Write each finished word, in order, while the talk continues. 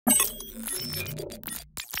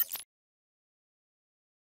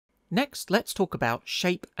Next, let's talk about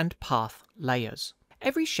shape and path layers.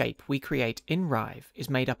 Every shape we create in Rive is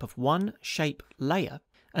made up of one shape layer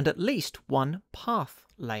and at least one path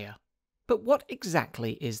layer. But what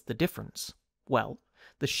exactly is the difference? Well,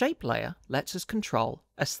 the shape layer lets us control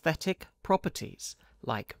aesthetic properties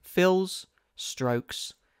like fills,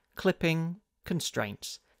 strokes, clipping,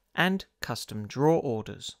 constraints, and custom draw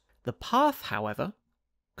orders. The path, however,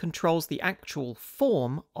 controls the actual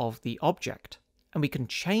form of the object, and we can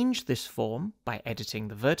change this form by editing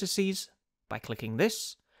the vertices, by clicking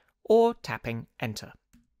this, or tapping Enter.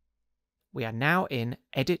 We are now in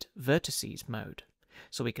Edit Vertices mode,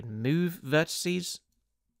 so we can move vertices,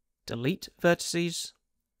 delete vertices,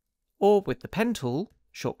 or with the pen tool,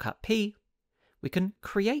 shortcut P, we can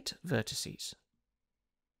create vertices.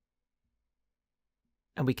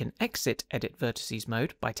 And we can exit Edit Vertices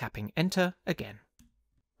mode by tapping Enter again.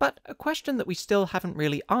 But a question that we still haven't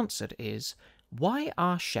really answered is, why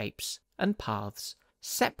are shapes and paths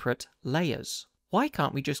separate layers? Why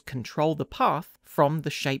can't we just control the path from the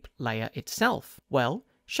shape layer itself? Well,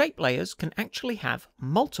 shape layers can actually have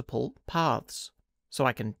multiple paths. So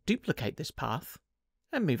I can duplicate this path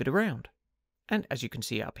and move it around. And as you can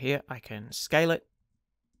see up here, I can scale it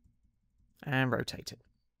and rotate it.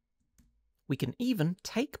 We can even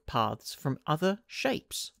take paths from other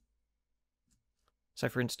shapes. So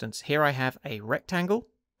for instance, here I have a rectangle,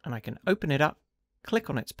 and I can open it up, click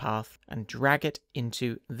on its path, and drag it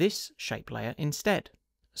into this shape layer instead.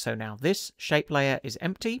 So now this shape layer is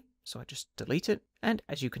empty, so I just delete it, and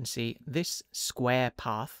as you can see, this square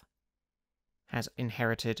path has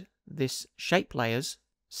inherited this shape layer's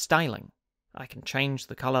styling. I can change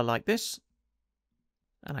the color like this,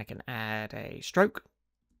 and I can add a stroke,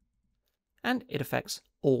 and it affects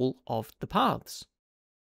all of the paths.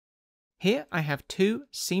 Here I have two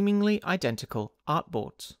seemingly identical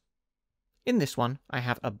artboards. In this one, I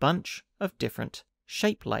have a bunch of different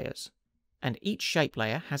shape layers, and each shape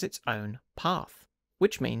layer has its own path,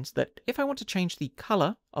 which means that if I want to change the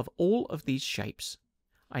color of all of these shapes,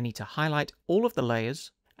 I need to highlight all of the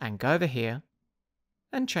layers and go over here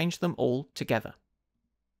and change them all together.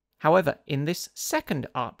 However, in this second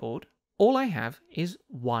artboard, all I have is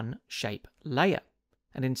one shape layer,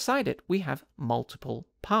 and inside it we have multiple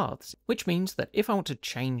paths, which means that if I want to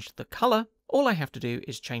change the color, all I have to do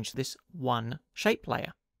is change this one shape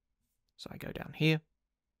layer. So I go down here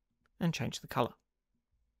and change the color.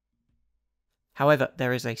 However,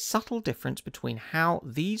 there is a subtle difference between how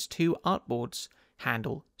these two artboards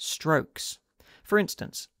handle strokes. For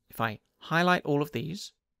instance, if I highlight all of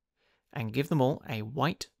these and give them all a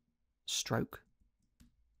white stroke,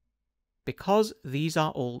 because these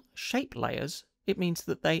are all shape layers, it means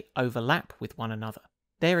that they overlap with one another.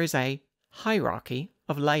 There is a hierarchy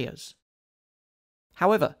of layers.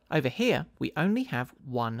 However, over here, we only have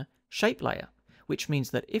one shape layer, which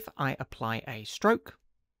means that if I apply a stroke,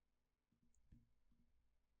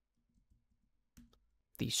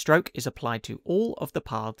 the stroke is applied to all of the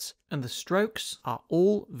paths, and the strokes are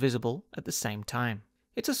all visible at the same time.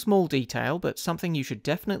 It's a small detail, but something you should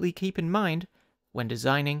definitely keep in mind when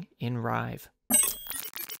designing in Rive.